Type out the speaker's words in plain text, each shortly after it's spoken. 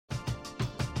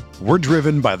We're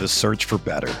driven by the search for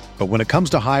better. But when it comes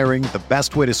to hiring, the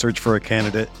best way to search for a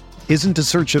candidate isn't to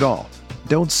search at all.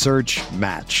 Don't search,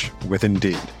 match with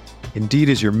Indeed. Indeed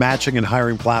is your matching and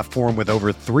hiring platform with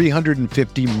over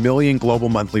 350 million global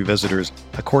monthly visitors,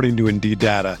 according to Indeed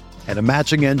data, and a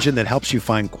matching engine that helps you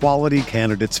find quality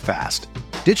candidates fast.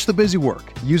 Ditch the busy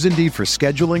work. Use Indeed for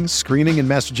scheduling, screening, and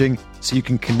messaging so you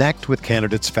can connect with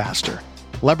candidates faster.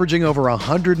 Leveraging over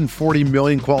 140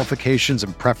 million qualifications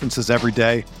and preferences every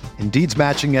day, Indeed's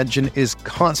matching engine is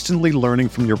constantly learning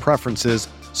from your preferences,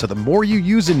 so the more you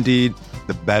use Indeed,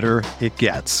 the better it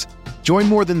gets. Join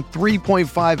more than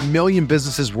 3.5 million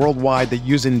businesses worldwide that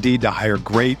use Indeed to hire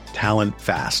great talent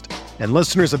fast. And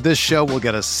listeners of this show will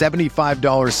get a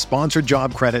 $75 sponsored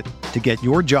job credit to get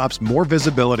your jobs more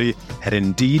visibility at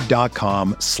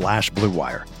Indeed.com/Blue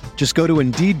Wire. Just go to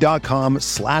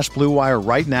Indeed.com/Blue Wire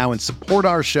right now and support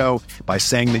our show by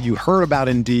saying that you heard about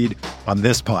Indeed on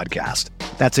this podcast.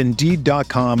 That's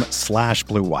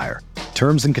Indeed.com/Blue Wire.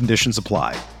 Terms and conditions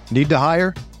apply. Need to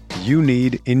hire? You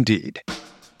need Indeed.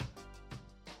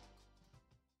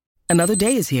 Another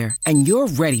day is here, and you're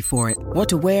ready for it. What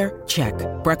to wear? Check.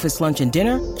 Breakfast, lunch, and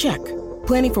dinner? Check.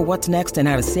 Planning for what's next and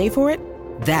how to save for it?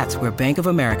 That's where Bank of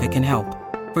America can help.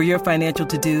 For your financial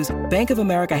to-dos, Bank of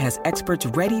America has experts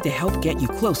ready to help get you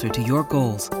closer to your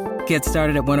goals. Get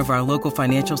started at one of our local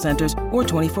financial centers or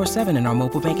 24/7 in our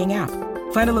mobile banking app.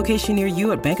 Find a location near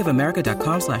you at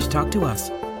bankofamerica.com/talktous.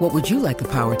 What would you like the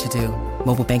power to do?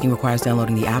 Mobile banking requires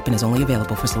downloading the app and is only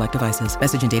available for select devices.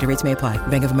 Message and data rates may apply.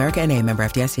 Bank of America N.A., member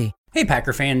FDIC. Hey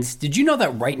Packer fans, did you know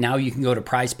that right now you can go to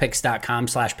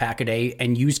prizepicks.com/packaday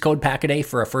and use code packaday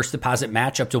for a first deposit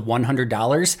match up to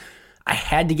 $100? I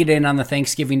had to get in on the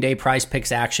Thanksgiving Day Prize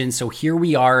Picks action, so here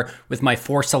we are with my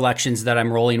 4 selections that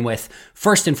I'm rolling with.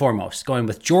 First and foremost, going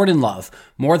with Jordan Love,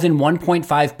 more than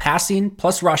 1.5 passing,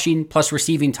 plus rushing, plus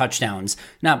receiving touchdowns.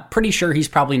 Now, pretty sure he's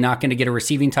probably not going to get a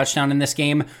receiving touchdown in this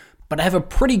game, but I have a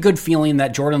pretty good feeling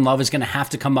that Jordan Love is going to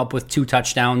have to come up with 2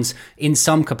 touchdowns in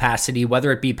some capacity,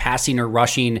 whether it be passing or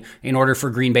rushing, in order for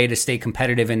Green Bay to stay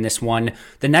competitive in this one.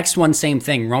 The next one, same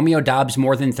thing. Romeo Doubs,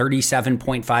 more than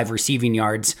 37.5 receiving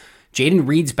yards. Jaden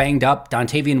Reed's banged up.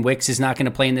 Dontavian Wicks is not going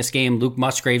to play in this game. Luke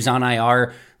Musgrave's on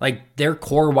IR. Like, their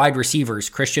core wide receivers,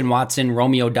 Christian Watson,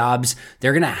 Romeo Doubs,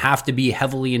 they're going to have to be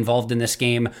heavily involved in this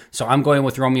game. So I'm going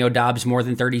with Romeo Doubs, more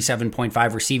than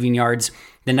 37.5 receiving yards.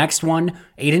 The next one,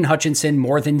 Aiden Hutchinson,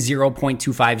 more than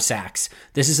 0.25 sacks.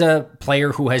 This is a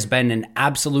player who has been an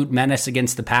absolute menace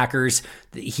against the Packers.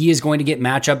 He is going to get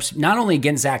matchups, not only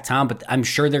against Zach Tom, but I'm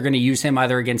sure they're going to use him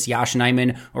either against Yosh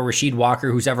Nijman or Rasheed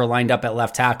Walker, who's ever lined up at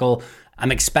left tackle.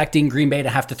 I'm expecting Green Bay to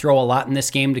have to throw a lot in this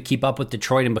game to keep up with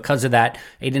Detroit, and because of that,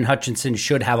 Aiden Hutchinson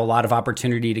should have a lot of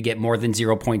opportunity to get more than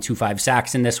 0.25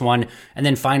 sacks in this one. And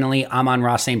then finally,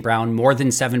 Amon-Ra St. Brown, more than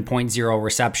 7.0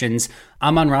 receptions.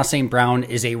 Amon-Ra St. Brown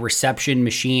is a reception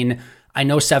machine. I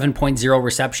know 7.0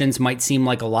 receptions might seem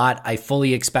like a lot. I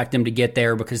fully expect him to get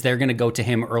there because they're going to go to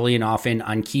him early and often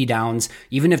on key downs.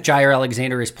 Even if Jair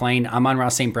Alexander is playing, Amon-Ra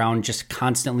St. Brown just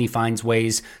constantly finds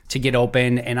ways to get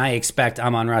open, and I expect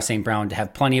Amon-Ra St. Brown to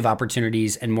have plenty of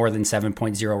opportunities and more than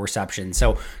 7.0 receptions.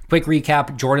 So quick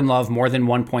recap, Jordan Love, more than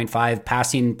 1.5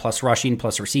 passing plus rushing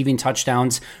plus receiving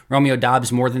touchdowns. Romeo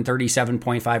Doubs, more than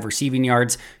 37.5 receiving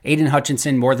yards. Aiden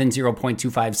Hutchinson, more than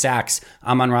 0.25 sacks.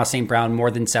 Amon-Ra St. Brown,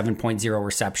 more than 7.0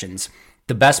 receptions.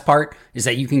 The best part is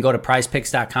that you can go to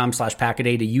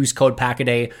prizepicks.com/packaday to use code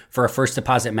packaday for a first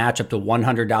deposit match up to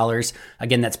 $100.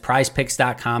 Again, that's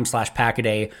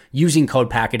prizepicks.com/packaday using code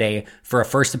packaday for a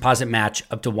first deposit match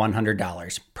up to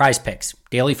 $100. Prize Picks,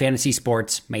 daily fantasy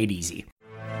sports made easy.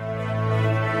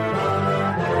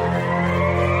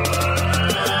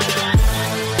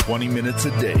 $20 minutes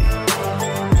a day,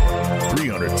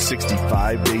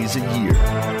 365 days a year.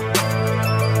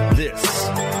 This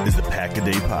is the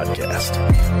Pack-A-Day Podcast.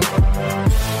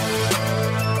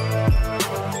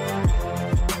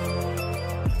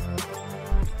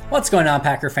 What's going on,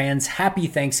 Packer fans? Happy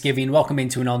Thanksgiving. Welcome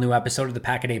into an all-new episode of the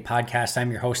Pack-A-Day Podcast.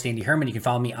 I'm your host, Andy Herman. You can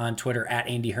follow me on Twitter at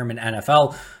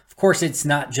AndyHermanNFL. Of course, it's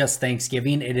not just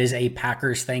Thanksgiving. It is a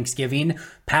Packers Thanksgiving.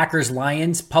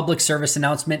 Packers-Lions public service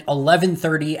announcement,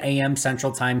 11:30 a.m.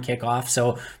 Central Time kickoff.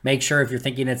 So make sure if you're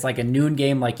thinking it's like a noon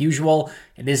game like usual,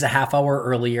 it is a half hour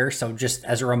earlier. So just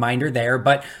as a reminder there.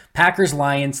 But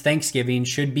Packers-Lions Thanksgiving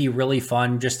should be really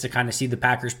fun just to kind of see the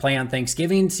Packers play on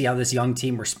Thanksgiving, see how this young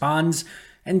team responds,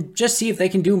 and just see if they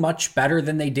can do much better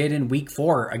than they did in week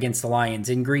 4 against the Lions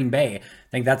in Green Bay. I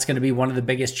think that's going to be one of the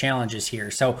biggest challenges here.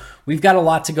 So we've got a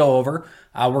lot to go over.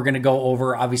 We're going to go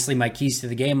over, obviously, my keys to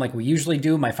the game like we usually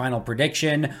do, my final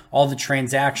prediction, all the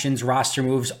transactions, roster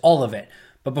moves, all of it.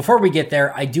 But before we get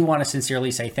there, I do want to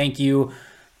sincerely say thank you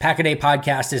Pack-A-Day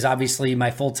podcast is obviously my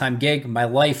full-time gig, my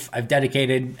life. I've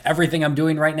dedicated everything I'm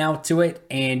doing right now to it,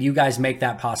 and you guys make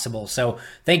that possible. So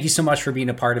thank you so much for being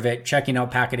a part of it, checking out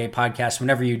Pack-A-Day podcast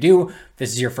whenever you do. If this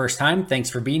is your first time,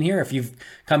 thanks for being here. If you've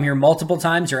come here multiple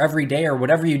times or every day or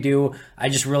whatever you do, I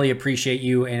just really appreciate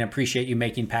you and appreciate you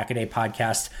making Pack-A-Day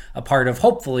podcast a part of,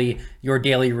 hopefully, your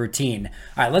daily routine.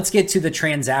 All right, let's get to the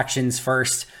transactions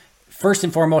first. First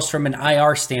and foremost, from an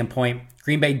IR standpoint,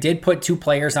 Green Bay did put 2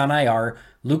 players on IR,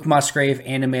 Luke Musgrave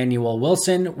and Emmanuel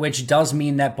Wilson, which does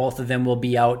mean that both of them will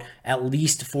be out at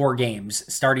least 4 games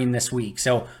starting this week.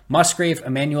 So Musgrave,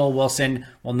 Emmanuel Wilson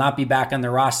will not be back on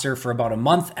the roster for about a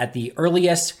month at the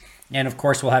earliest. And of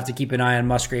course, we'll have to keep an eye on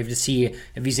Musgrave to see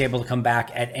if he's able to come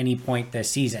back at any point this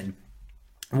season.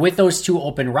 With those 2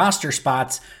 open roster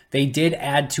spots, they did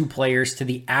add 2 players to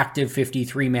the active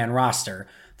 53-man roster.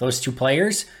 Those 2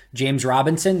 players, James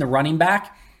Robinson, the running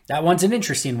back, that one's an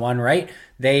interesting one, right?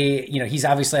 He's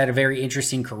obviously had a very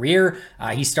interesting career.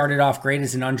 He started off great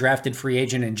as an undrafted free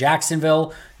agent in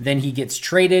Jacksonville. Then he gets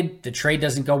traded. The trade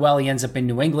doesn't go well. He ends up in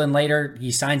New England later.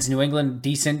 He signs New England,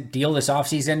 decent deal this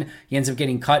offseason. He ends up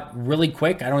getting cut really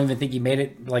quick. I don't even think he made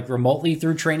it remotely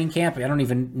through training camp. I don't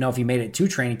even know if he made it to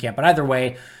training camp. But either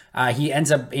way, he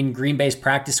ends up in Green Bay's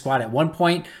practice squad at one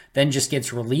point, then just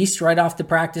gets released right off the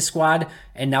practice squad,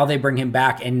 and now they bring him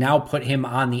back and now put him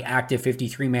on the active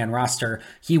 53-man roster.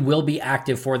 He will be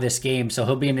active for this game, so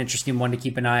he'll be an interesting one to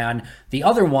keep an eye on. The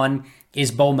other one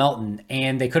is Bo Melton,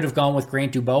 and they could have gone with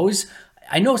Grant Dubose.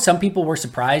 I know some people were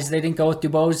surprised they didn't go with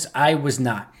Dubose. I was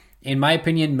not. In my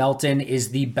opinion, Melton is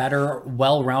the better,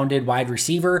 well-rounded wide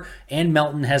receiver, and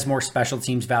Melton has more special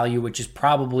teams value, which is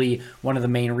probably one of the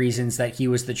main reasons that he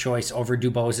was the choice over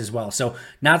Dubose as well. So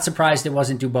not surprised it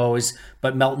wasn't Dubose,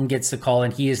 but Melton gets the call,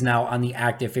 and he is now on the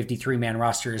active 53-man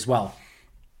roster as well.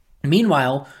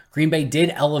 Meanwhile, Green Bay did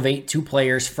elevate 2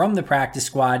 players from the practice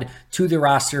squad to the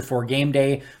roster for game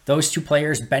day. Those 2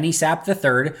 players, Benny Sapp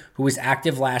III, who was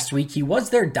active last week. He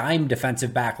was their dime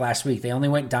defensive back last week. They only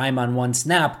went dime on 1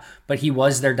 snap, but he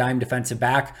was their dime defensive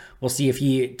back. We'll see if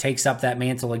he takes up that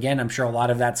mantle again. I'm sure a lot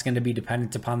of that's going to be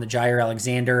dependent upon the Jair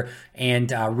Alexander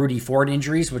and Rudy Ford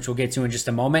injuries, which we'll get to in just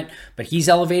a moment. But he's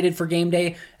elevated for game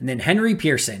day. And then Henry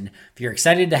Pearson. If you're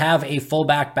excited to have a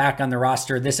fullback back on the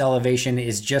roster, this elevation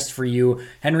is just for you.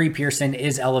 Henry Pearson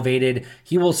is elevated.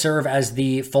 He will serve as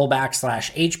the fullback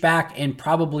 / H-back and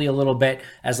probably a little bit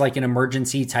as like an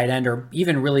emergency tight end or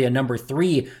even really a number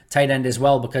 3 tight end as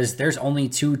well, because there's only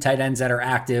 2 tight ends that are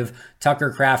active,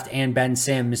 Tucker Kraft and Ben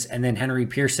Sims, and then Henry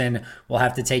Pearson will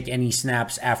have to take any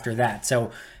snaps after that. So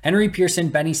Henry Pearson,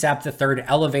 Benny Sapp III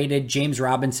elevated, James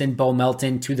Robinson, Bo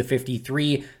Melton to the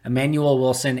 53, Emmanuel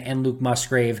Wilson and Luke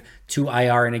Musgrave to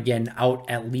IR, and again, out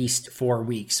at least 4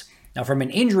 weeks. Now, from an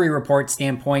injury report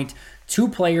standpoint, 2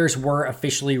 players were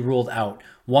officially ruled out.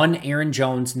 One, Aaron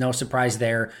Jones, no surprise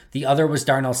there. The other was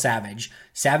Darnell Savage.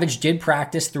 Savage did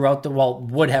practice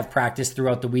would have practiced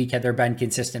throughout the week had there been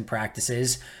consistent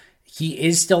practices. He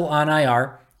is still on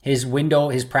IR. His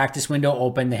practice window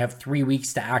opened. They have 3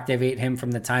 weeks to activate him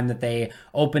from the time that they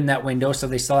opened that window, so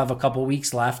they still have a couple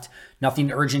weeks left.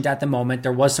 Nothing urgent at the moment.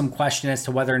 There was some question as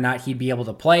to whether or not he'd be able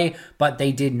to play, but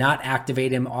they did not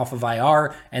activate him off of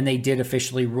IR, and they did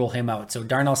officially rule him out. So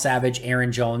Darnell Savage,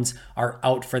 Aaron Jones are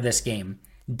out for this game.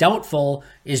 Doubtful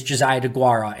is Josiah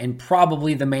DeGuara, and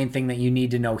probably the main thing that you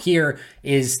need to know here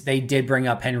is they did bring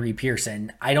up Henry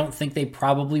Pearson. I don't think they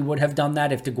probably would have done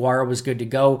that if DeGuara was good to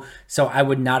go, so I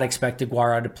would not expect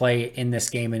DeGuara to play in this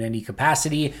game in any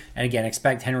capacity, and again,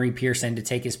 expect Henry Pearson to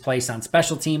take his place on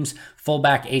special teams,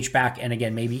 fullback, H-back, and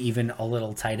again, maybe even a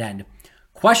little tight end.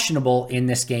 Questionable in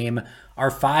this game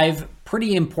are 5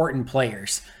 pretty important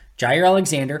players. Jair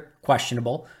Alexander,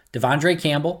 questionable. Devondre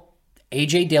Campbell,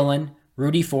 A.J. Dillon,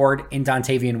 Rudy Ford, and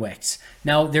Dontavian Wicks.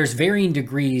 Now, there's varying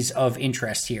degrees of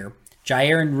interest here.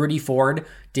 Jair and Rudy Ford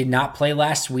did not play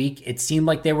last week. It seemed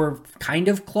like they were kind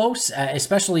of close,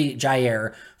 especially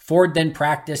Jair. Ford then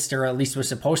practiced, or at least was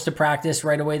supposed to practice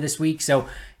right away this week. So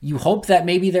you hope that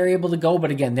maybe they're able to go,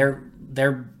 but again,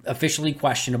 they're officially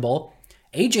questionable.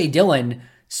 A.J. Dillon,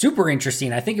 super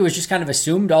interesting. I think it was just kind of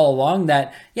assumed all along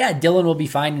that, yeah, Dillon will be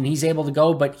fine and he's able to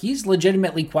go, but he's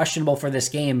legitimately questionable for this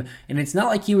game. And it's not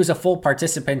like he was a full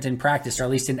participant in practice, or at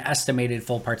least an estimated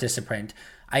full participant.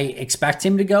 I expect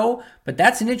him to go, but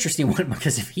that's an interesting one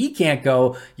because if he can't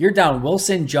go, you're down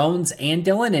Wilson, Jones, and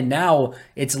Dillon, and now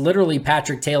it's literally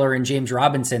Patrick Taylor and James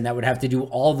Robinson that would have to do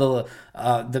all the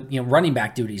running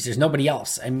back duties. There's nobody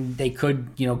else. I mean, they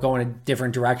could go in a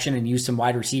different direction and use some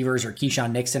wide receivers or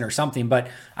Keyshawn Nixon or something, but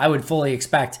I would fully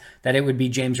expect that it would be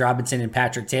James Robinson and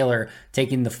Patrick Taylor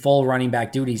taking the full running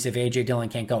back duties if A.J. Dillon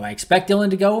can't go. I expect Dillon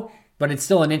to go, but it's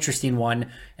still an interesting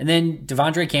one. And then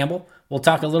Devondre Campbell, we'll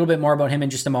talk a little bit more about him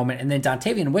in just a moment. And then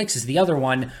Dontavian Wicks is the other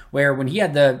one where when he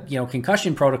had the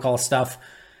concussion protocol stuff,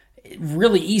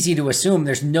 really easy to assume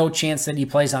there's no chance that he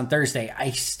plays on Thursday.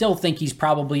 I still think he's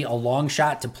probably a long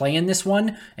shot to play in this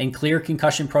one and clear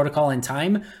concussion protocol in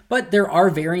time, but there are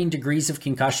varying degrees of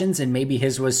concussions, and maybe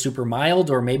his was super mild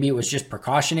or maybe it was just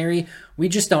precautionary. We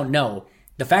just don't know.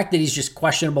 The fact that he's just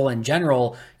questionable in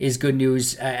general is good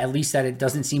news, at least that it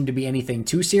doesn't seem to be anything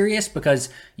too serious, because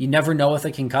you never know with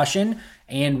a concussion,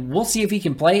 and we'll see if he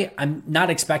can play. I'm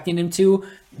not expecting him to.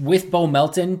 With Bo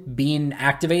Melton being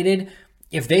activated,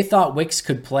 if they thought Wicks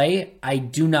could play, I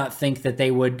do not think that they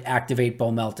would activate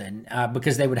Bo Melton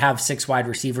because they would have 6 wide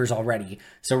receivers already.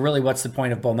 So really, what's the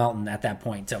point of Bo Melton at that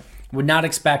point? So would not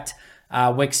expect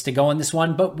Wicks to go in this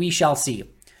one, but we shall see.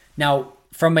 Now,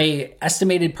 from a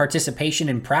estimated participation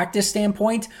in practice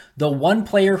standpoint, the one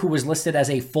player who was listed as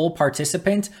a full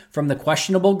participant from the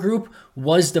questionable group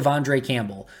was Devondre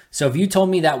Campbell. So if you told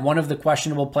me that one of the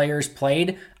questionable players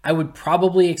played, I would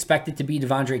probably expect it to be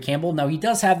Devondre Campbell. Now, he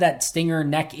does have that stinger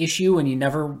neck issue, and you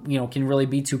never, can really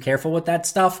be too careful with that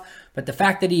stuff. But the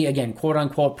fact that he, again, quote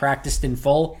unquote, practiced in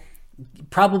full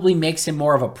probably makes him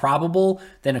more of a probable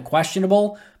than a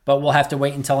questionable. But we'll have to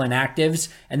wait until inactives.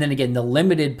 And then again, the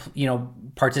limited,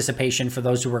 participation for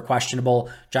those who were questionable: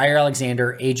 Jair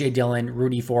Alexander, AJ Dillon,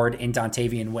 Rudy Ford, and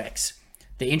Dontavian Wicks.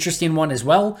 The interesting one as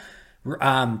well,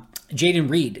 Jaden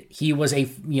Reed. He was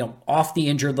off the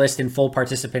injured list and full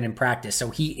participant in practice.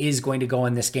 So he is going to go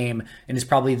in this game and is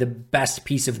probably the best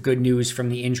piece of good news from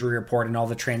the injury report and all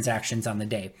the transactions on the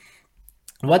day.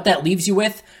 What that leaves you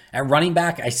with at running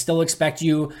back, I still expect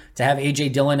you to have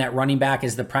AJ Dillon at running back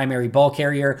as the primary ball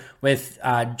carrier, with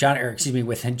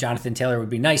Jonathan Taylor would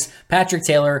be nice. Patrick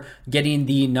Taylor getting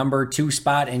the number 2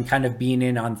 spot and kind of being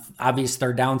in on obvious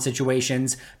third down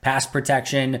situations, pass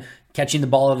protection, catching the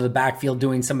ball out of the backfield,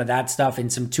 doing some of that stuff. In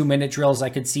some 2-minute drills, I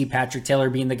could see Patrick Taylor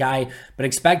being the guy, but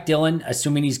expect Dillon,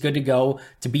 assuming he's good to go,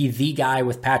 to be the guy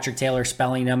with Patrick Taylor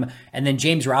spelling him. And then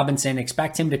James Robinson,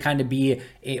 expect him to kind of be,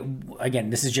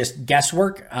 again, this is just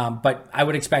guesswork, but I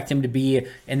would expect him to be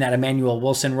in that Emmanuel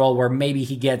Wilson role where maybe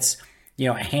he gets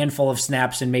a handful of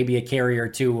snaps and maybe a carry or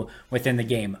 2 within the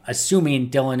game, assuming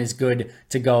Dillon is good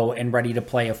to go and ready to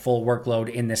play a full workload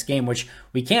in this game, which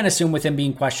we can't assume with him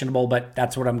being questionable, but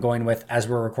that's what I'm going with as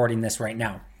we're recording this right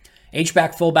now.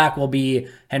 H-back, fullback will be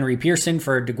Henry Pearson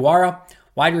for DeGuara.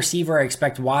 Wide receiver, I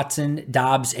expect Watson,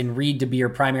 Dobbs, and Reed to be your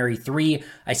primary 3.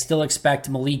 I still expect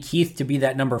Malik Heath to be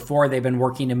that number 4. They've been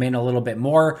working him in a little bit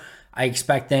more. I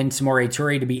expect then Samori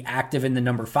Toure to be active in the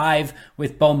number 5,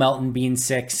 with Bo Melton being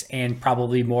 6 and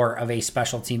probably more of a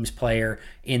special teams player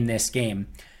in this game.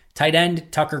 Tight end,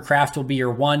 Tucker Kraft will be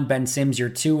your 1, Ben Sims your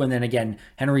 2, and then again,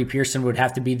 Henry Pearson would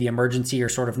have to be the emergency or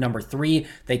sort of number 3.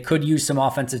 They could use some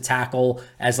offensive tackle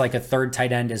as like a third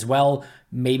tight end as well.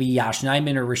 Maybe Yosh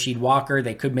Nijman or Rasheed Walker.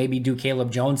 They could maybe do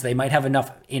Caleb Jones. They might have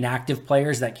enough inactive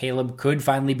players that Caleb could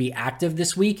finally be active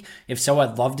this week. If so,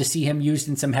 I'd love to see him used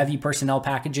in some heavy personnel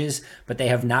packages, but they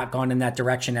have not gone in that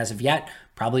direction as of yet.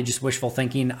 Probably just wishful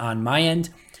thinking on my end.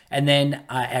 And then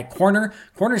at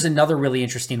corner's another really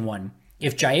interesting one.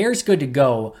 If Jair's good to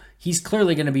go, he's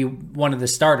clearly going to be one of the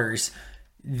starters.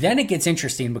 Then it gets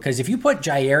interesting because if you put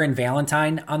Jair and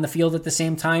Valentine on the field at the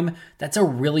same time, that's a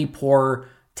really poor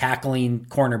tackling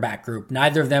cornerback group.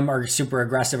 Neither of them are super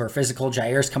aggressive or physical.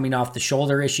 Jair's coming off the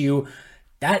shoulder issue.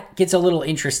 That gets a little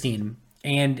interesting.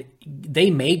 And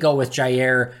they may go with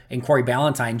Jair and Corey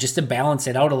Ballantyne just to balance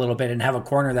it out a little bit and have a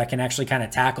corner that can actually kind of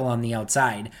tackle on the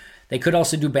outside. They could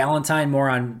also do Ballantyne more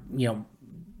on,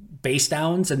 base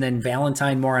downs and then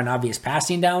Valentine more on obvious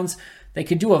passing downs. They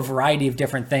could do a variety of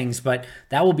different things, but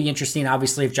that will be interesting.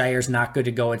 Obviously, if Jair's not good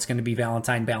to go, it's going to be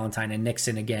Valentine, and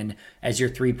Nixon again as your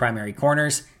 3 primary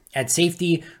corners. At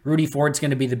safety, Rudy Ford's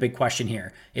going to be the big question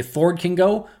here. If Ford can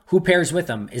go, who pairs with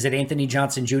him? Is it Anthony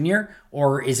Johnson Jr.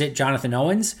 or is it Jonathan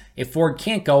Owens? If Ford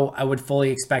can't go, I would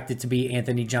fully expect it to be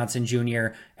Anthony Johnson Jr.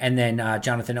 and then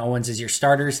Jonathan Owens as your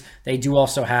starters. They do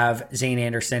also have Zane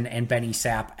Anderson and Benny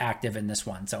Sapp active in this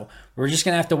one. So we're just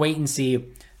going to have to wait and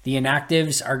see. The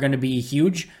inactives are going to be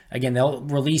huge. Again, they'll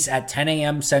release at 10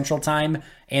 a.m. Central Time.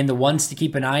 And the ones to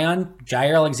keep an eye on,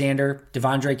 Jair Alexander,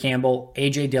 Devondre Campbell,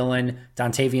 AJ Dillon,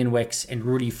 Dontavian Wicks, and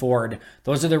Rudy Ford.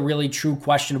 Those are the really true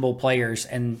questionable players.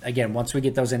 And again, once we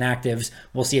get those inactives,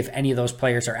 we'll see if any of those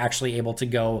players are actually able to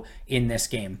go in this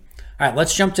game. All right,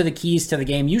 let's jump to the keys to the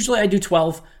game. Usually I do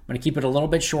 12. I'm going to keep it a little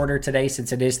bit shorter today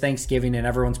since it is Thanksgiving and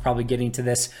everyone's probably getting to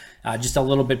this just a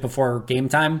little bit before game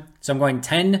time. So I'm going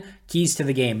 10 keys to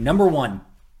the game. Number 1,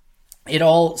 it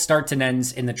all starts and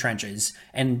ends in the trenches,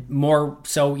 and more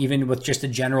so even with just a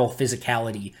general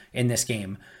physicality in this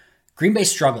game. Green Bay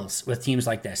struggles with teams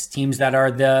like this, teams that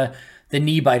are the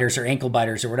knee biters or ankle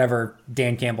biters or whatever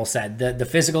Dan Campbell said, the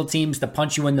physical teams, the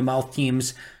punch you in the mouth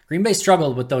teams. Green Bay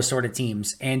struggled with those sort of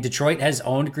teams, and Detroit has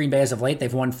owned Green Bay as of late.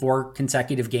 They've won 4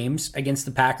 consecutive games against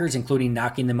the Packers, including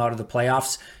knocking them out of the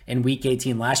playoffs in Week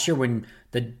 18 last year when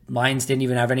the Lions didn't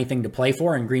even have anything to play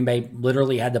for, and Green Bay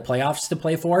literally had the playoffs to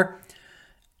play for.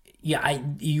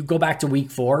 You go back to Week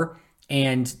 4,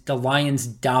 and the Lions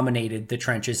dominated the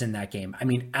trenches in that game. I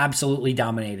mean, absolutely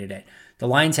dominated it. The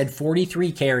Lions had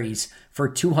 43 carries for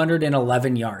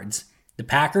 211 yards. The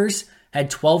Packers had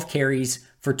 12 carries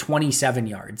for 27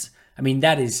 yards. I mean,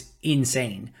 that is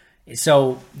insane.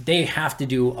 So they have to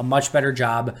do a much better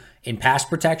job in pass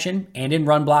protection and in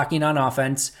run blocking on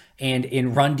offense and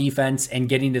in run defense and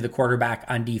getting to the quarterback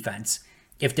on defense.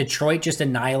 If Detroit just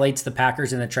annihilates the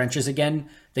Packers in the trenches again,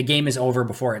 the game is over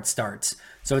before it starts.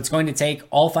 So it's going to take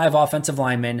all 5 offensive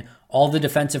linemen, all the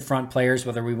defensive front players,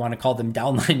 whether we want to call them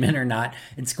down linemen or not.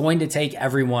 It's going to take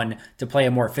everyone to play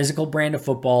a more physical brand of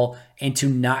football and to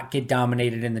not get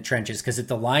dominated in the trenches. Because if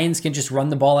the Lions can just run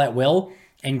the ball at will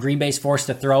and Green Bay's forced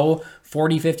to throw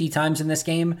 40, 50 times in this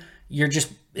game,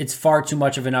 it's far too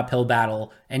much of an uphill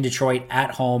battle. And Detroit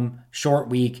at home, short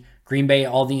week, Green Bay,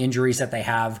 all the injuries that they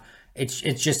have, it's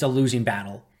just a losing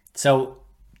battle. So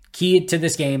key to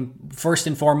this game, first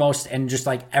and foremost, and just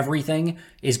like everything,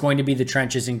 is going to be the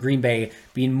trenches in Green Bay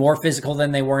being more physical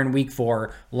than they were in Week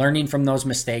 4, learning from those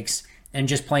mistakes, and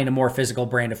just playing a more physical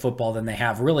brand of football than they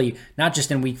have, really, not just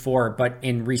in Week 4, but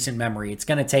in recent memory. It's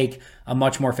going to take a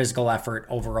much more physical effort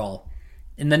overall.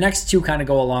 And the next 2 kind of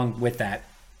go along with that.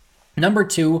 Number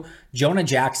 2, Jonah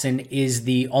Jackson is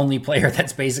the only player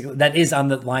that is on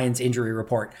the Lions injury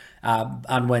report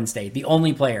on Wednesday. The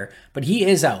only player, but he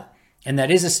is out. And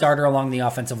that is a starter along the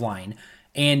offensive line.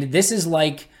 And this is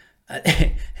like,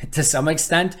 to some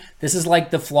extent, this is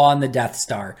like the flaw in the Death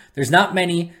Star. There's not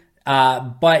many,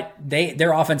 but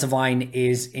their offensive line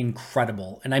is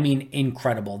incredible. And I mean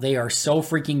incredible. They are so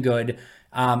freaking good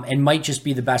and might just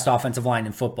be the best offensive line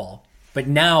in football. But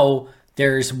now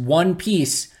there's one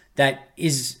piece that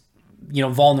is,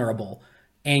 vulnerable.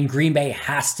 And Green Bay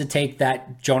has to take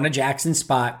that Jonah Jackson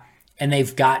spot, and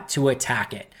they've got to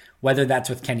attack it. Whether that's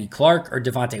with Kenny Clark or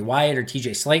Devontae Wyatt or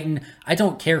TJ Slayton, I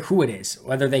don't care who it is.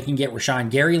 Whether they can get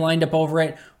Rashawn Gary lined up over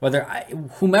it,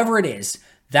 whomever it is,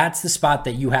 that's the spot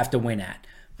that you have to win at.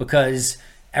 Because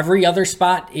every other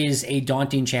spot is a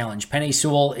daunting challenge. Penei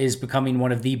Sewell is becoming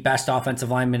one of the best offensive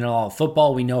linemen in all of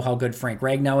football. We know how good Frank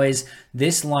Ragnow is.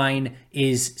 This line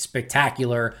is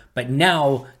spectacular, but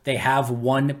now they have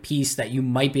one piece that you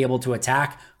might be able to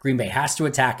attack. Green Bay has to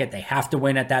attack it. They have to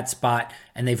win at that spot,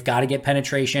 and they've got to get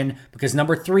penetration, because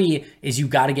number 3 is you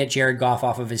got to get Jared Goff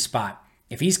off of his spot.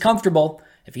 If he's comfortable,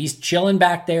 if he's chilling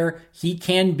back there, he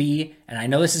can be, and I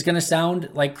know this is going to sound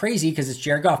like crazy because it's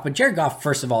Jared Goff, but Jared Goff,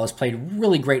 first of all, has played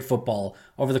really great football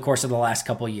over the course of the last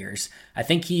couple of years. I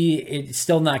think he is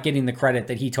still not getting the credit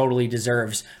that he totally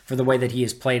deserves for the way that he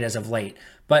has played as of late.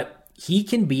 But he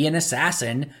can be an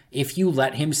assassin if you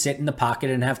let him sit in the pocket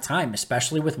and have time,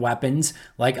 especially with weapons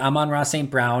like Amon-Ra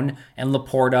St. Brown and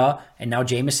Laporta and now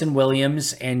Jamison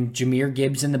Williams and Jahmyr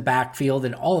Gibbs in the backfield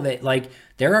and all of it. Like,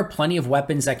 there are plenty of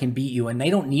weapons that can beat you, and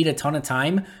they don't need a ton of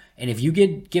time. And if you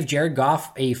give Jared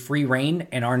Goff a free rein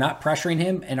and are not pressuring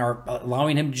him and are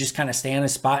allowing him to just kind of stay on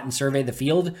his spot and survey the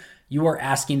field, you are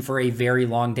asking for a very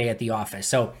long day at the office.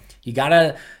 So you got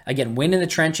to, again, win in the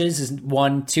trenches is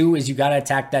 1. 2 is you got to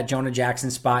attack that Jonah Jackson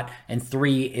spot. And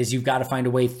 3 is you've got to find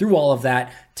a way through all of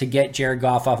that to get Jared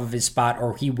Goff off of his spot,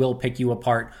 or he will pick you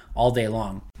apart all day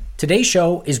long. Today's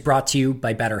show is brought to you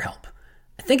by BetterHelp.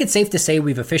 I think it's safe to say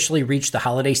we've officially reached the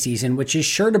holiday season, which is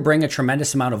sure to bring a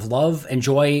tremendous amount of love and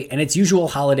joy and its usual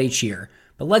holiday cheer.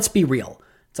 But let's be real.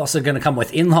 It's also going to come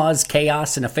with in-laws,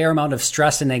 chaos, and a fair amount of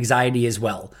stress and anxiety as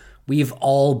well. We've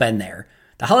all been there.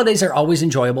 The holidays are always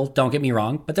enjoyable, don't get me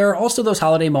wrong, but there are also those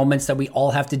holiday moments that we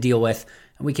all have to deal with,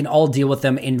 and we can all deal with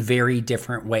them in very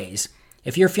different ways.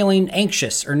 If you're feeling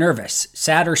anxious or nervous,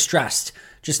 sad or stressed,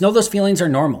 just know those feelings are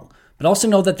normal, but also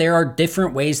know that there are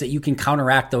different ways that you can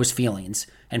counteract those feelings.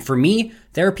 And for me,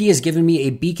 therapy has given me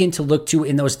a beacon to look to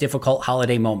in those difficult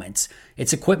holiday moments.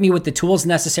 It's equipped me with the tools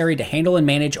necessary to handle and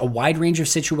manage a wide range of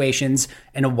situations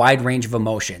and a wide range of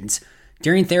emotions.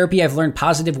 During therapy, I've learned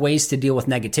positive ways to deal with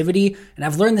negativity, and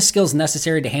I've learned the skills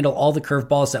necessary to handle all the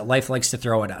curveballs that life likes to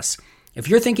throw at us. If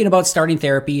you're thinking about starting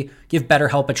therapy, give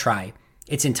BetterHelp a try.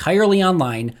 It's entirely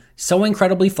online, so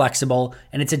incredibly flexible,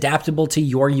 and it's adaptable to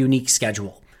your unique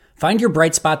schedule. Find your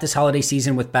bright spot this holiday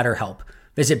season with BetterHelp.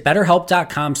 Visit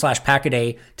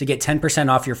betterhelp.com/packaday to get 10%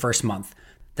 off your first month.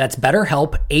 That's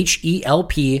BetterHelp,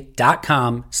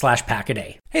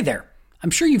 HELP.com/packaday. Hey there. I'm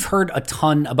sure you've heard a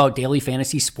ton about daily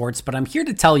fantasy sports, but I'm here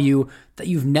to tell you that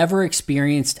you've never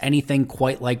experienced anything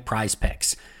quite like Prize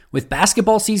Picks. With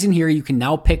basketball season here, you can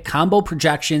now pick combo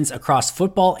projections across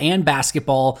football and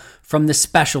basketball from the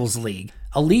Specials League,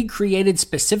 a league created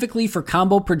specifically for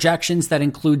combo projections that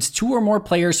includes 2 or more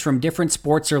players from different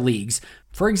sports or leagues.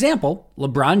 For example,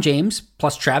 LeBron James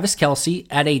plus Travis Kelce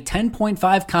at a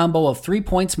 10.5 combo of 3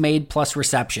 points made plus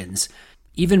receptions.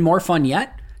 Even more fun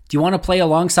yet? Do you want to play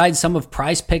alongside some of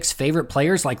Prize Picks' favorite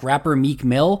players like rapper Meek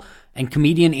Mill and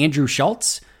comedian Andrew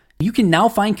Schultz? You can now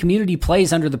find community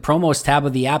plays under the promos tab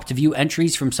of the app to view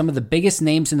entries from some of the biggest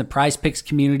names in the Prize Picks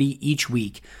community each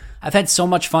week. I've had so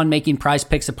much fun making Prize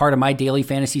Picks a part of my daily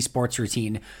fantasy sports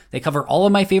routine. They cover all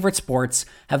of my favorite sports,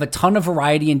 have a ton of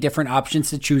variety and different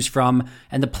options to choose from,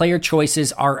 and the player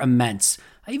choices are immense.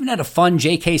 I even had a fun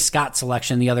J.K. Scott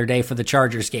selection the other day for the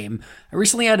Chargers game. I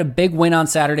recently had a big win on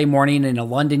Saturday morning in a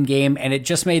London game, and it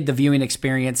just made the viewing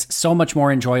experience so much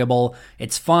more enjoyable.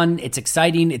 It's fun, it's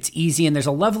exciting, it's easy, and there's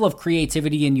a level of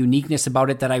creativity and uniqueness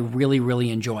about it that I really, really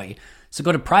enjoy. So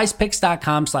go to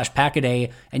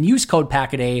prizepicks.com/packaday and use code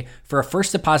packaday for a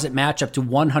first deposit match up to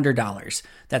 $100.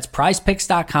 That's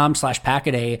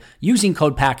prizepicks.com/packaday using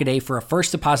code packaday for a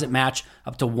first deposit match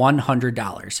up to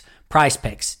 $100. Prize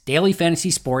Picks, daily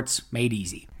fantasy sports made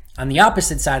easy. On the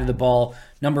opposite side of the ball,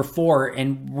 number 4,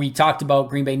 and we talked about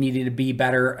Green Bay needing to be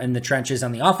better in the trenches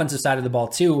on the offensive side of the ball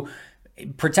too.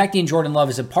 Protecting Jordan Love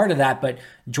is a part of that, but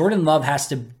Jordan Love has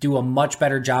to do a much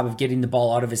better job of getting the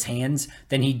ball out of his hands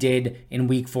than he did in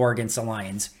week 4 against the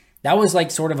Lions. That was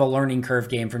like sort of a learning curve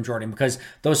game from Jordan, because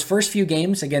those first few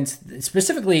games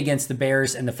specifically against the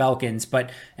Bears and the Falcons,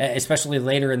 but especially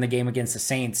later in the game against the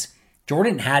Saints,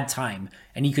 Jordan had time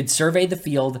and he could survey the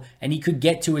field and he could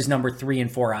get to his number 3 and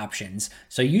 4 options.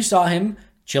 So you saw him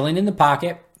chilling in the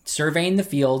pocket, surveying the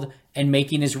field and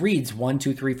making his reads 1,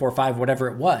 2, 3, 4, 5, whatever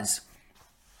it was.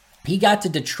 He got to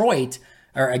Detroit,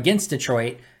 or against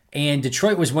Detroit, and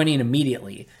Detroit was winning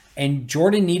immediately. And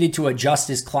Jordan needed to adjust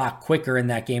his clock quicker in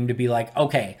that game to be like,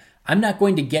 okay, I'm not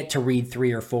going to get to read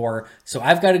 3 or 4, so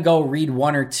I've got to go read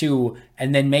 1 or 2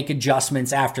 and then make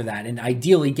adjustments after that, and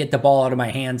ideally get the ball out of my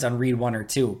hands on read 1 or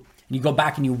 2. And you go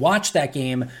back and you watch that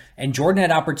game, and Jordan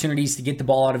had opportunities to get the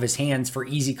ball out of his hands for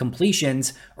easy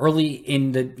completions early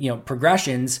in the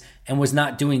progressions, and was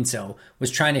not doing so.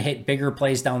 Was trying to hit bigger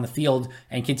plays down the field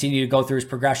and continue to go through his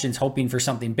progressions, hoping for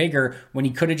something bigger when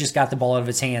he could have just got the ball out of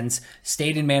his hands,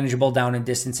 stayed in manageable down and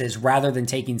distances rather than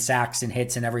taking sacks and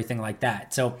hits and everything like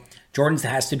that. So Jordan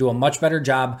has to do a much better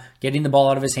job getting the ball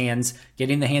out of his hands,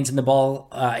 getting the ball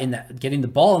in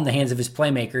the hands of his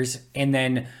playmakers, and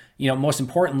then most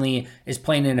importantly, is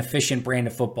playing an efficient brand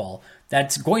of football.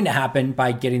 That's going to happen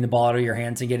by getting the ball out of your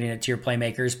hands and getting it to your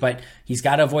playmakers, but he's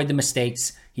got to avoid the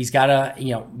mistakes. He's got to,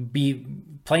 be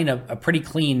playing a pretty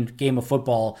clean game of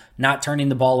football, not turning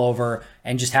the ball over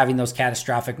and just having those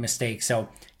catastrophic mistakes. So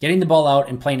getting the ball out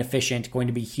and playing efficient going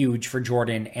to be huge for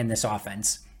Jordan and this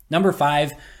offense. Number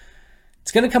 5,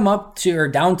 it's going to come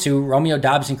down to Romeo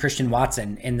Doubs and Christian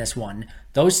Watson in this one.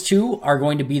 Those two are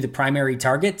going to be the primary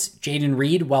targets. Jaden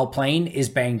Reed, while playing, is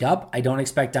banged up. I don't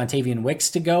expect Dontavian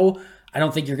Wicks to go. I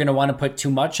don't think you're going to want to put too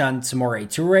much on Samori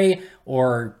Toure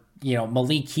or,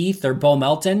 Malik Heath or Bo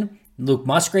Melton. Luke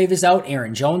Musgrave is out.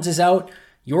 Aaron Jones is out.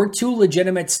 Your 2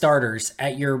 legitimate starters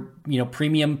at your,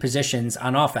 premium positions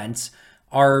on offense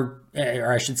or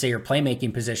I should say your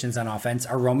playmaking positions on offense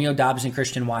are Romeo Doubs and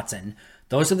Christian Watson.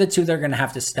 Those are the 2 that are going to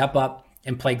have to step up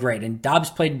and play great. And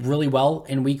Doubs played really well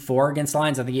in week 4 against the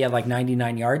Lions. I think he had like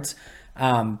 99 yards.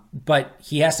 But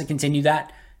he has to continue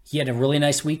that. He had a really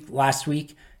nice week last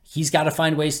week. He's got to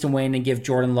find ways to win and give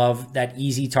Jordan Love that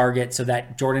easy target so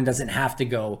that Jordan doesn't have to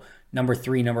go number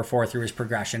 3, number 4 through his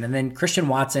progression. And then Christian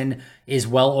Watson is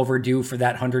well overdue for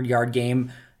that 100-yard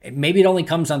game. Maybe it only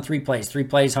comes on 3 plays,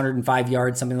 105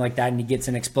 yards, something like that, and he gets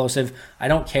an explosive. I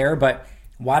don't care, but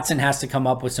Watson has to come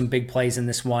up with some big plays in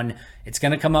this one. It's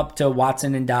going to come up to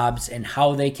Watson and Doubs and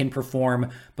how they can perform,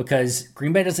 because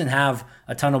Green Bay doesn't have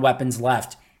a ton of weapons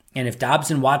left. And if Doubs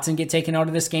and Watson get taken out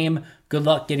of this game, good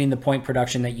luck getting the point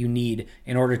production that you need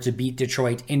in order to beat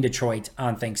Detroit in Detroit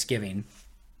on Thanksgiving.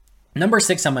 Number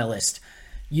 6 on my list.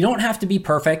 You don't have to be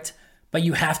perfect, but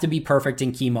you have to be perfect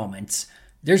in key moments.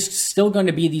 There's still going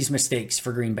to be these mistakes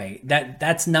for Green Bay.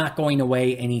 That's not going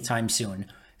away anytime soon.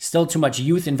 Still too much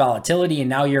youth and volatility, and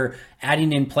now you're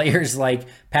adding in players like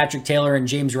Patrick Taylor and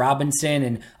James Robinson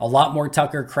and a lot more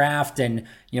Tucker Kraft and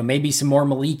maybe some more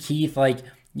Malik Heath. Like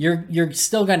you're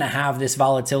still going to have this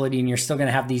volatility and you're still going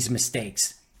to have these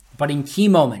mistakes. But in key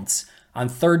moments, on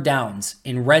third downs,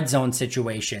 in red zone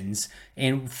situations,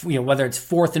 and whether it's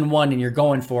 4th and 1 and you're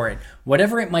going for it,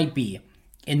 whatever it might be,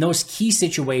 in those key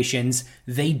situations,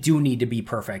 they do need to be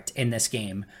perfect in this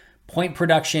game. Point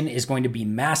production is going to be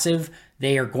massive.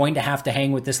 They are going to have to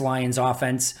hang with this Lions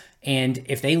offense. And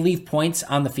if they leave points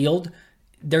on the field,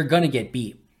 they're going to get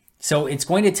beat. So it's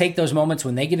going to take those moments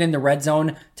when they get in the red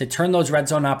zone to turn those red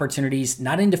zone opportunities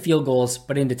not into field goals,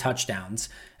 but into touchdowns.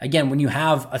 Again, when you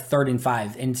have a 3rd and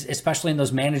 5, and especially in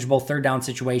those manageable third down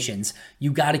situations,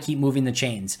 you got to keep moving the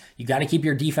chains. You got to keep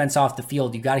your defense off the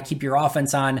field. You got to keep your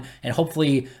offense on and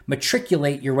hopefully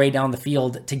matriculate your way down the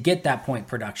field to get that point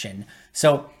production.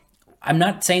 So I'm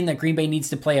not saying that Green Bay needs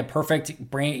to play a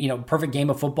perfect game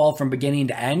of football from beginning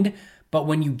to end, but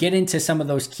when you get into some of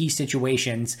those key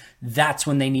situations, that's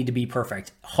when they need to be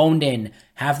perfect. Honed in,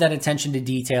 have that attention to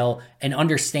detail, and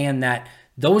understand that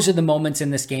those are the moments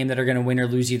in this game that are going to win or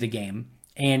lose you the game.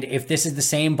 And if this is the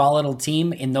same volatile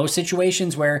team in those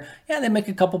situations where, they make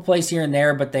a couple plays here and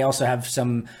there, but they also have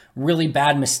some really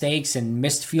bad mistakes and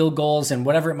missed field goals and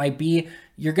whatever it might be,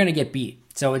 you're going to get beat.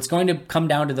 So it's going to come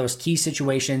down to those key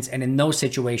situations. And in those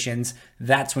situations,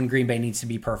 that's when Green Bay needs to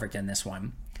be perfect in this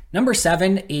one. Number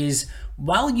 7 is,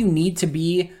 while you need to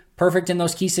be perfect in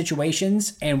those key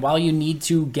situations, and while you need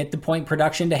to get the point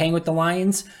production to hang with the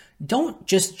Lions, don't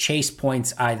just chase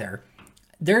points either.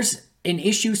 There's an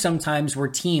issue sometimes where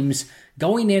teams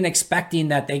going in expecting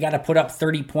that they got to put up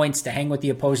 30 points to hang with the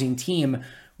opposing team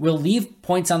will leave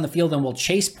points on the field and will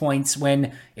chase points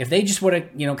when if they just would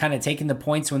have, kind of taken the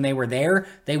points when they were there,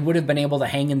 they would have been able to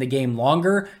hang in the game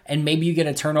longer. And maybe you get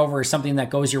a turnover or something that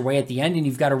goes your way at the end and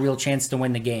you've got a real chance to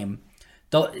win the game.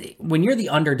 When you're the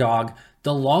underdog,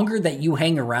 the longer that you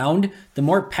hang around, the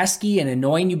more pesky and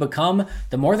annoying you become,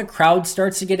 the more the crowd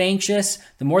starts to get anxious,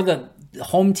 the more the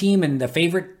home team and the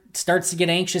favorite starts to get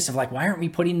anxious of like, why aren't we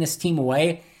putting this team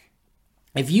away?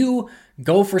 If you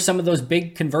go for some of those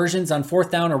big conversions on 4th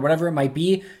down or whatever it might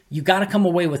be, you got to come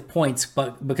away with points.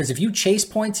 But because if you chase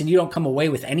points and you don't come away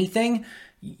with anything,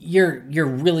 you're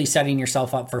really setting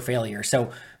yourself up for failure.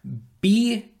 So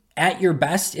be at your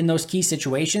best in those key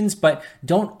situations, but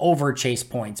don't over chase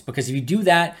points, because if you do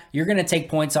that, you're going to take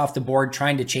points off the board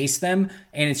trying to chase them.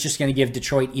 And it's just going to give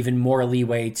Detroit even more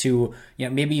leeway to,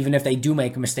 maybe even if they do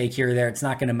make a mistake here or there, it's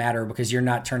not going to matter because you're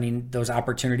not turning those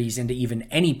opportunities into even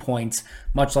any points,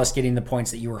 much less getting the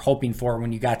points that you were hoping for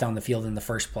when you got down the field in the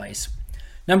first place.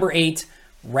 Number 8,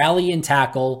 rally and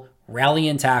tackle, rally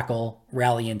and tackle,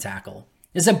 rally and tackle.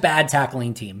 This is a bad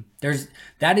tackling team.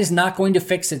 That is not going to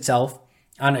fix itself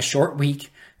on a short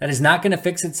week. That is not going to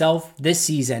fix itself this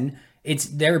season.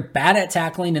 They're bad at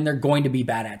tackling and they're going to be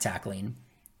bad at tackling.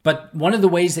 But one of the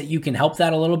ways that you can help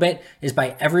that a little bit is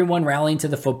by everyone rallying to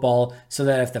the football so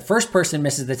that if the first person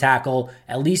misses the tackle,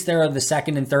 at least there are the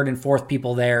second and third and fourth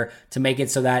people there to make it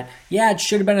so that, it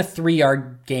should have been a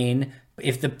 3-yard gain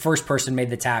if the first person made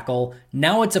the tackle.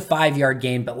 Now it's a 5-yard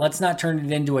gain, but let's not turn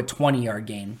it into a 20-yard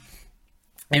gain.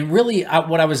 And really,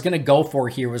 what I was going to go for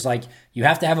here was like, you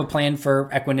have to have a plan for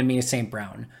Equanimeous St.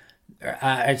 Brown.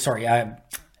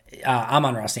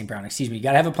 Amon-Ra St. Brown, excuse me. You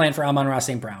got to have a plan for Amon-Ra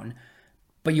St. Brown.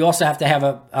 But you also have to have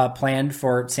a plan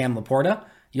for Sam Laporta.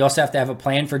 You also have to have a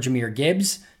plan for Jahmyr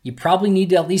Gibbs. You probably need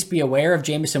to at least be aware of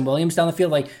Jameson Williams down the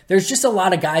field. Like, there's just a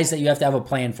lot of guys that you have to have a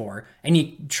plan for.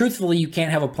 And truthfully, you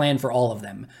can't have a plan for all of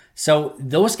them. So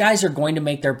those guys are going to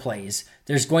make their plays.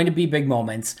 There's going to be big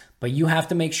moments, but you have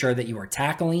to make sure that you are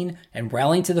tackling and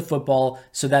rallying to the football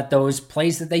so that those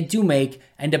plays that they do make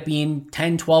end up being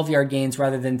 10, 12-yard gains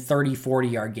rather than 30,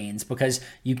 40-yard gains, because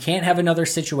you can't have another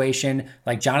situation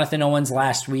like Jonathan Owens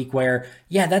last week where,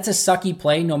 that's a sucky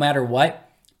play no matter what.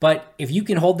 But if you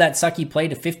can hold that sucky play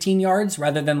to 15 yards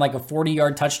rather than like a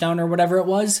 40-yard touchdown or whatever it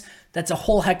was, that's a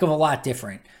whole heck of a lot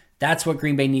different. That's what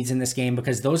Green Bay needs in this game,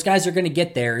 because those guys are going to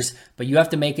get theirs, but you have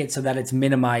to make it so that it's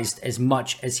minimized as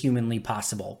much as humanly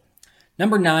possible.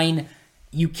 Number 9,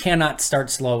 you cannot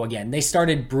start slow again. They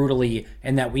started brutally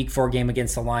in that Week 4 game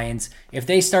against the Lions. If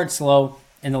they start slow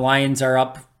and the Lions are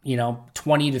up,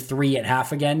 20-3 at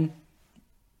half again,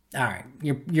 all right,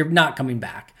 you're not coming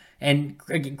back. And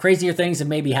crazier things have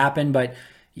maybe happened, but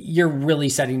you're really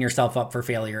setting yourself up for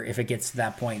failure if it gets to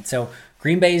that point. So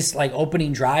Green Bay's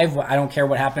opening drive, I don't care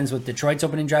what happens with Detroit's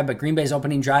opening drive, but Green Bay's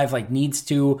opening drive needs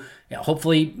to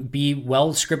hopefully be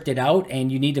well scripted out,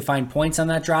 and you need to find points on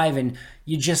that drive. And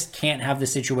you just can't have the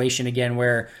situation again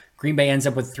where Green Bay ends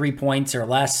up with 3 points or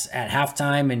less at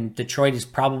halftime, and Detroit is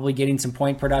probably getting some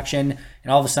point production.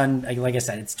 And all of a sudden, like I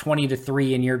said, it's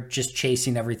 20-3 and you're just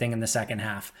chasing everything in the second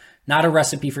half. Not a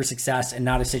recipe for success and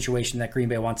not a situation that Green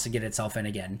Bay wants to get itself in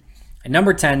again. And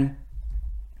number 10,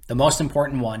 the most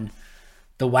important one,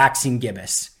 the waxing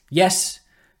gibbous. Yes,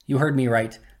 you heard me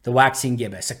right, the waxing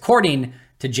gibbous. According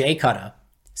to Jay Cutta,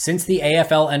 since the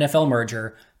AFL-NFL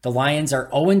merger, the Lions are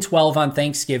 0-12 on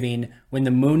Thanksgiving when the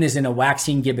moon is in a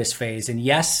waxing gibbous phase. And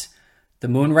yes, the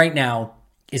moon right now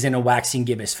is in a waxing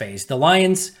gibbous phase. The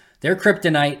Lions, their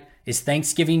kryptonite is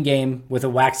Thanksgiving game with a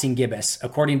waxing gibbous,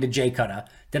 according to Jay Cutta.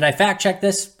 Did I fact check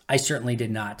this? I certainly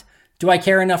did not. Do I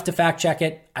care enough to fact check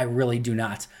it? I really do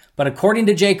not. But according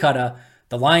to Jay Cutta,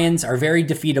 the Lions are very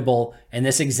defeatable in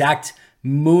this exact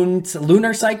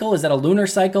lunar cycle. Is that a lunar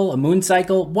cycle? A moon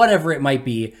cycle? Whatever it might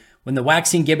be. When the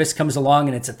waxing gibbous comes along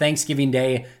and it's a Thanksgiving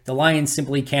day, the Lions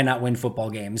simply cannot win football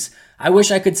games. I wish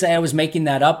I could say I was making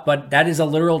that up, but that is a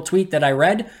literal tweet that I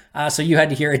read, so you had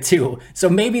to hear it too. So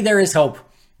maybe there is hope.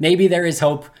 Maybe there is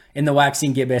hope in the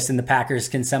waxing gibbous and the Packers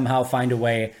can somehow find a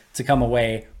way to come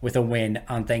away with a win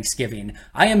on Thanksgiving.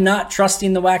 I am not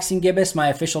trusting the waxing gibbous. My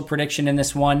official prediction in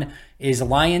this one is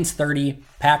Lions 30,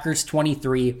 Packers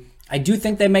 23. I do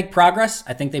think they make progress.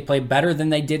 I think they play better than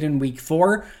they did in week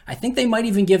 4. I think they might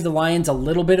even give the Lions a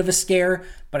little bit of a scare,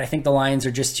 but I think the Lions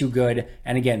are just too good.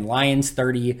 And again, Lions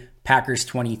 30, Packers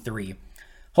 23.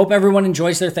 Hope everyone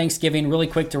enjoys their Thanksgiving. Really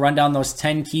quick to run down those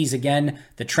 10 keys again.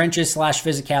 The trenches /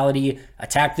 physicality,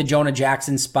 attack the Jonah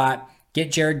Jackson spot,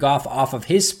 get Jared Goff off of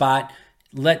his spot,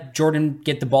 let Jordan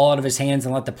get the ball out of his hands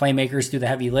and let the playmakers do the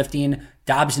heavy lifting.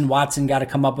 Dobbs and Watson got to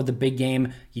come up with a big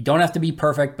game. You don't have to be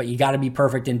perfect, but you got to be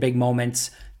perfect in big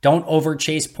moments. Don't over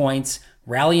chase points,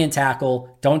 rally and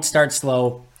tackle, don't start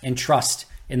slow, and trust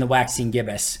in the waxing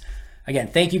gibbous. Again,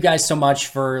 thank you guys so much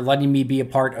for letting me be a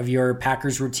part of your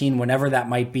Packers routine, whenever that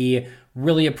might be.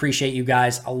 Really appreciate you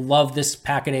guys. I love this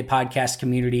Pack-A-Day podcast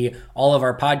community. All of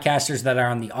our podcasters that are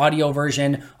on the audio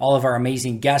version, all of our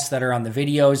amazing guests that are on the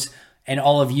videos, and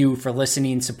all of you for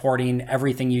listening, supporting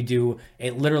everything you do.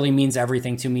 It literally means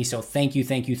everything to me. So thank you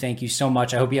so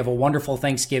much. I hope you have a wonderful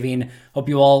Thanksgiving. Hope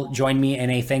you all join me in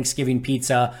a Thanksgiving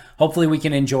pizza. Hopefully we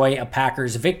can enjoy a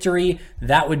Packers victory.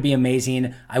 That would be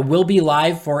amazing. I will be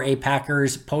live for a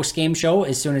Packers post-game show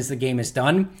as soon as the game is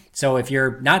done. So if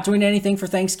you're not doing anything for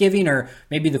Thanksgiving, or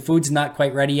maybe the food's not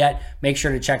quite ready yet, make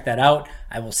sure to check that out.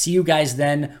 I will see you guys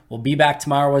then. We'll be back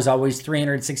tomorrow as always,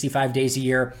 365 days a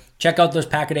year. Check out those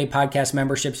Pack-A-Day podcast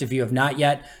memberships if you have not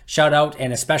yet. Shout out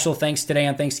and a special thanks today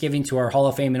on Thanksgiving to our Hall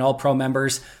of Fame and All-Pro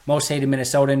members, Most Hated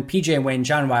Minnesotan, PJ Wynn,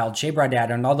 John Wild, Shea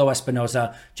Bradad, Arnaldo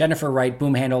Espinoza, Jennifer Wright,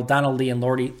 Boom Handle, Donald Lee, and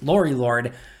Lori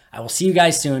Lord. I will see you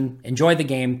guys soon. Enjoy the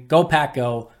game. Go Pack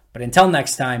Go. But until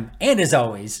next time, and as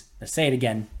always, let's say it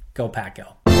again, Go Pack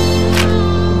Go.